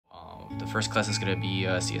the first class is going to be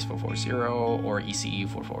CS440 or ECE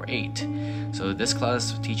 448. So this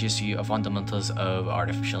class teaches you fundamentals of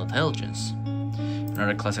artificial intelligence.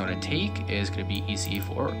 Another class I'm going to take is going to be ECE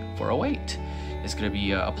 408. It's going to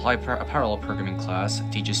be a parallel programming class.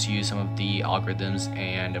 It teaches you some of the algorithms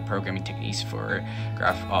and programming techniques for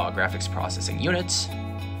graphics processing units.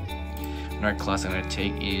 Another class I'm going to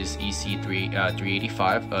take is ECE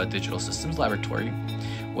 385, Digital Systems Laboratory,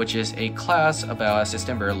 which is a class about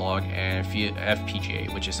system Verilog and FPGA,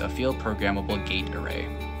 which is a field programmable gate array.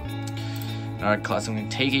 Another class I'm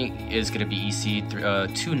taking is going to be ECE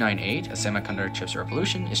 298, a semiconductor chips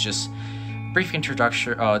revolution. It's just a brief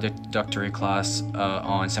introductory class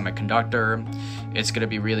on semiconductor. It's going to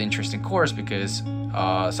be a really interesting course because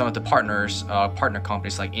some of the partner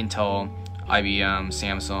companies like Intel, IBM,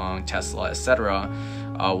 Samsung, Tesla, etc.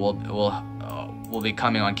 will be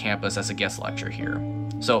coming on campus as a guest lecturer here.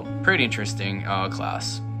 So pretty interesting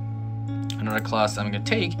class. Another class I'm going to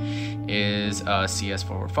take is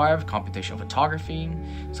CS445, Computational Photography.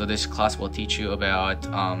 So this class will teach you about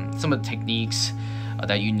some of the techniques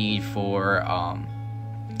that you need for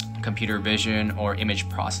computer vision or image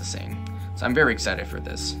processing. So I'm very excited for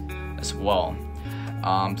this as well.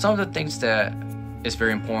 Some of the things that is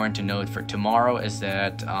very important to note for tomorrow is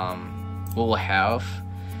that we will have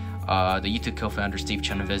the YouTube co-founder Steve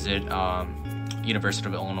Chen visit University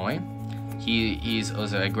of Illinois. He's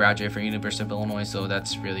also a graduate from University of Illinois, so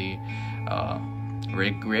that's really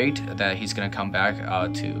great that he's gonna come back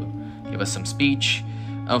to give us some speech.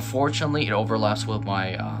 Unfortunately, it overlaps with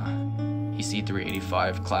my ECE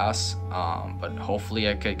 385 class, but hopefully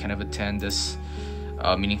I could kind of attend this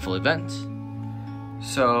meaningful event.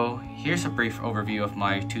 So here's a brief overview of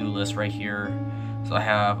my to-do list right here. So I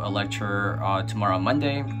have a lecture tomorrow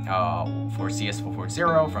Monday for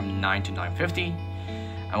CS440 from 9 to 9:50.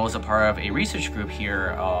 I'm also part of a research group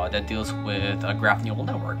here that deals with graph neural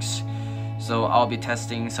networks. So I'll be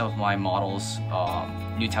testing some of my models,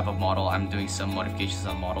 new type of model. I'm doing some modifications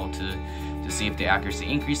on model to see if the accuracy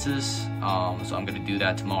increases. So I'm going to do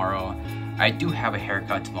that tomorrow. I do have a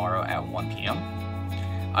haircut tomorrow at 1 p.m.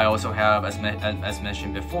 I also have, as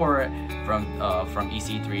mentioned before, from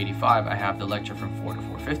ECE 385, I have the lecture from 4 to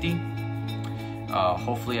 4:50.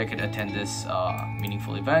 Hopefully I could attend this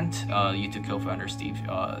meaningful event. YouTube co-founder Steve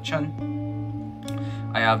Chen.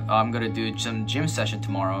 I'm gonna do some gym session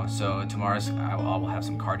tomorrow. So I will have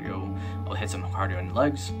some cardio. I'll hit some cardio in the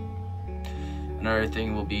legs. Another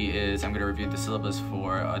thing is I'm gonna review the syllabus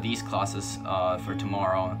for these classes for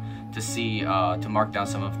tomorrow to mark down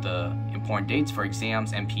some of the important dates for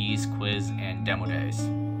exams, MPs, quiz, and demo days.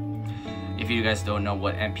 If you guys don't know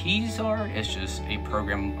what MPs are, it's just a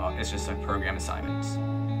program. It's just a program assignment.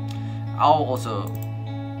 I'll also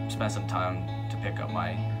spend some time to pick up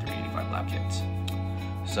my 385 lab kits.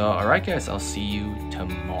 So, alright guys, I'll see you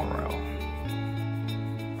tomorrow.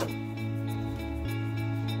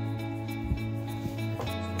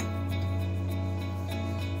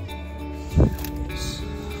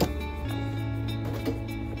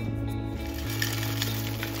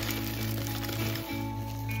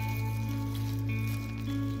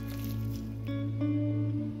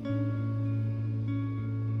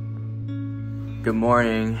 Good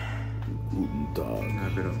morning. Guten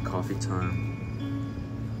Tag. A bit of coffee time.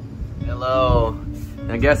 Hello.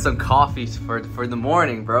 Can I get some coffee for the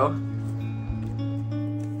morning, bro?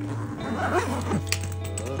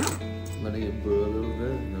 Letting it brew a little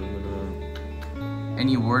bit, and I'm gonna...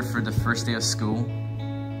 Any word for the first day of school?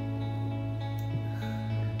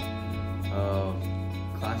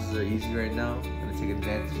 Classes are easy right now. I'm gonna take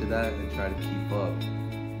advantage of that and try to keep up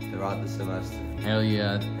throughout the semester. Hell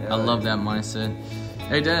yeah. I love that mindset.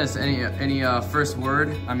 Hey Dennis, any first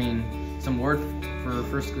word? I mean, some word for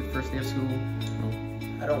first day of school? No?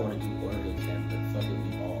 I don't want to do orderly camp, but fucking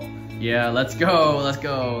me all. Yeah, let's go.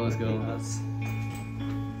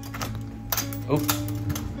 Oh,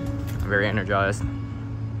 I'm very energized.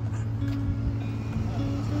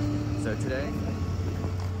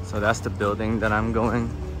 So that's the building that I'm going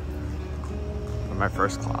for my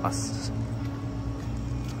first class.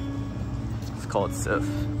 It's called SIF.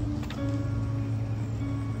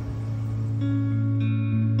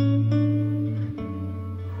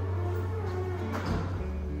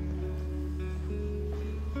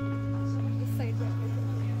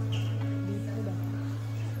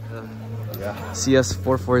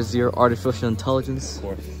 CS440 Artificial Intelligence. Of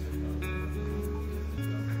course.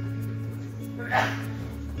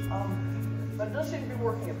 That does seem to be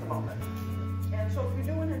working at the moment. And so if you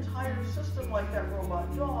do an entire system like that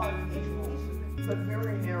robot dog, each one needs to be but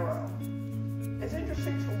very narrow. it's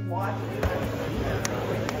interesting to watch.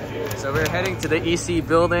 So we're heading to the EC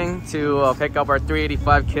building to pick up our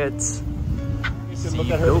 385 kits. Look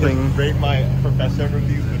at her building. Rate my professor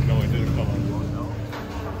review, but no, it didn't come on.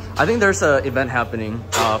 I think there's an event happening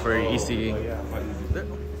for EC.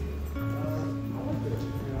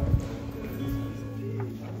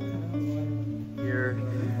 Here,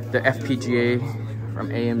 the FPGA from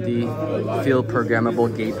AMD Field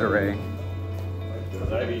Programmable Gate Array.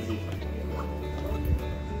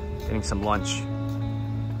 Getting some lunch.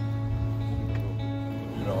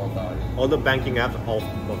 All the banking apps all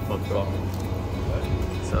fucked up.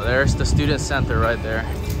 So there's the student center right there.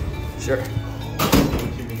 Sure.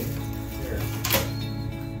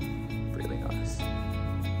 Really nice.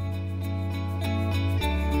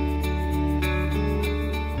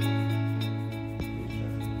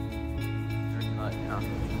 Yeah.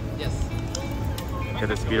 Yes. Look at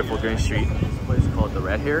this beautiful green street. This place is called The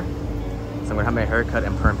Red here. So I'm gonna have my haircut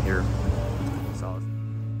and perm here. So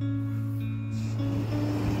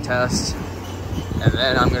test. And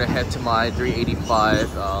then I'm gonna head to my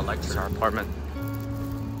 385 lecture apartment.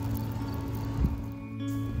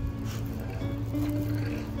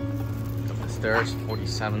 Up the stairs,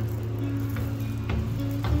 47.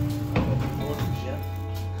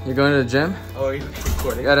 You're going to the gym? Oh, are you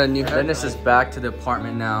recording? Got a new. Dennis is back to the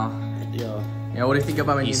apartment now. Yeah. Yeah, what do you think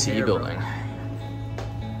about my EC building?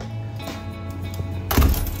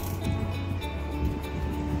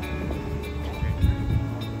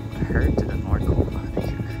 I heard to the north corner.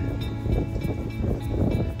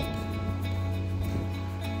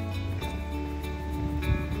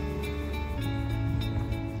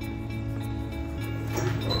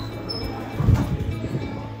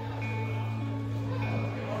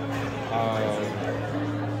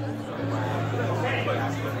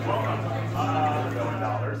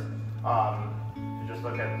 Just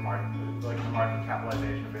look at market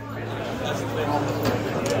capitalization of information.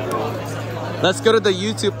 Let's go to the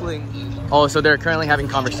YouTube link. Oh, so they're currently having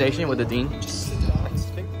conversation with the dean. Let's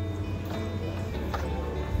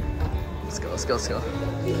go, let's go, let's go.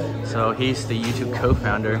 So he's the YouTube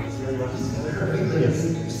co-founder. It's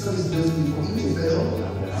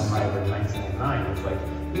like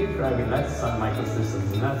we're driving that's Sun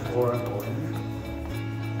Microsystems and that's Oracle.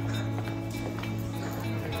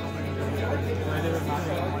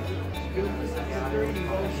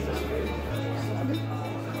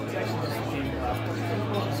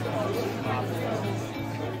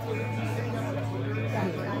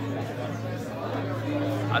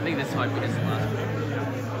 I think this might be his last.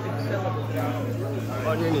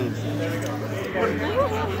 On your knees.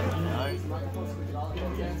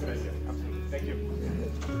 Thank you.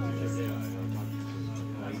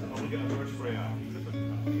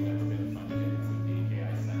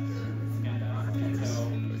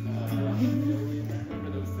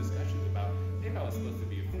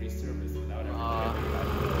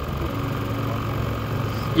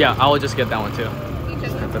 Yeah, I will just get that one too.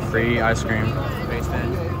 The free ice cream.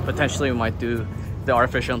 Potentially we might do the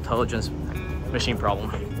artificial intelligence machine problem.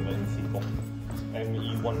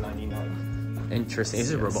 ME199. Interesting.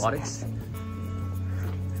 Is it robotics?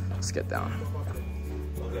 Let's get down.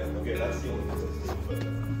 Okay, that's the only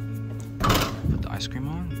Put the ice cream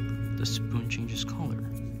on. The spoon changes color.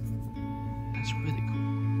 That's really cool.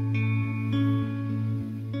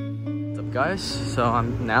 What's up, guys? So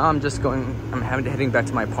I'm heading back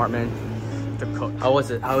to my apartment to cook. How was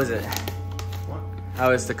it? How is it?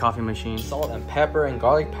 How is the coffee machine? Salt and pepper and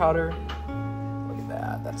garlic powder. Look at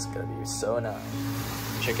that. That's gonna be so nice.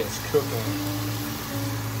 Chicken's cooking.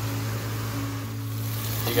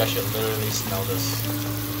 You guys should literally smell this.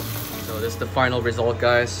 So this is the final result,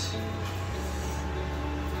 guys.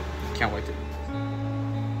 Can't wait to.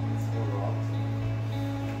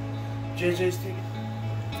 JJ's taking.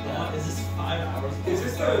 Yeah, is this 5 hours? Is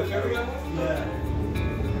this the carry-on? Yeah.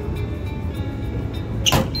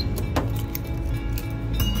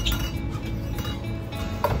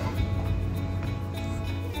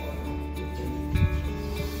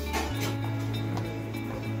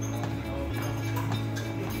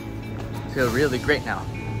 Feel really great now.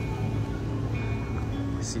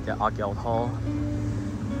 You see the Agyald Hall,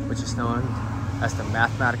 which is known as the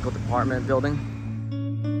Mathematical Department building.